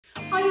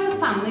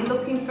family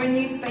looking for a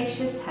new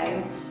spacious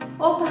home,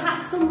 or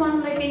perhaps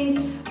someone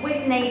living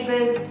with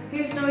neighbours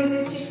whose noise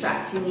is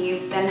distracting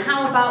you, then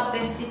how about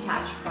this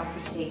detached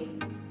property?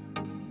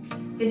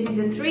 This is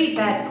a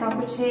 3-bed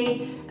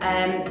property.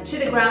 To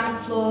the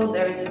ground floor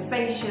there is a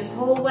spacious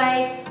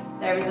hallway,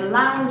 there is a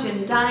lounge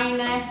and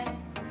diner,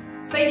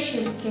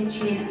 spacious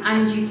kitchen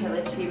and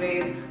utility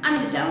room,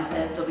 and a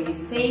downstairs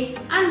WC,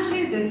 and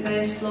to the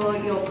first floor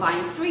you'll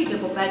find 3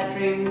 double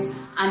bedrooms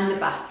and a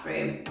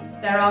bathroom.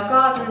 There are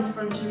gardens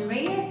front and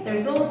rear. There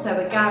is also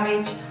a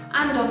garage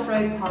and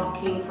off-road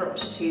parking for up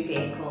to 2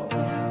 vehicles.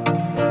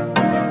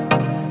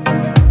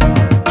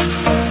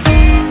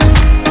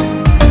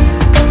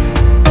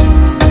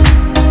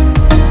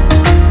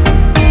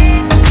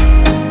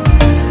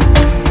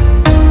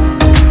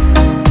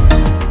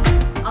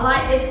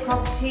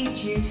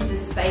 Due to the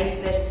space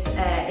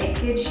that it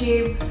gives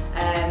you,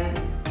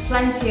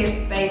 plenty of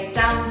space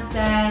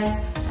downstairs,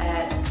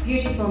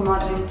 beautiful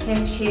modern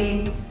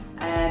kitchen,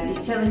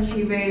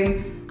 utility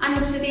room,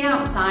 and to the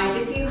outside,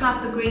 if you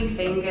have the green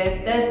fingers,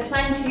 there's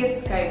plenty of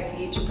scope for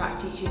you to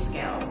practice your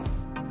skills.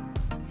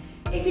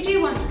 If you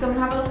do want to come and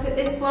have a look at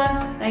this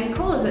one, then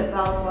call us at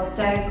Belvoir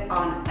Stoke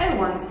on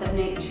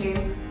 01782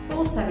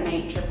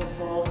 478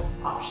 444,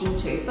 option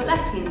 2 for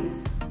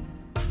lettings.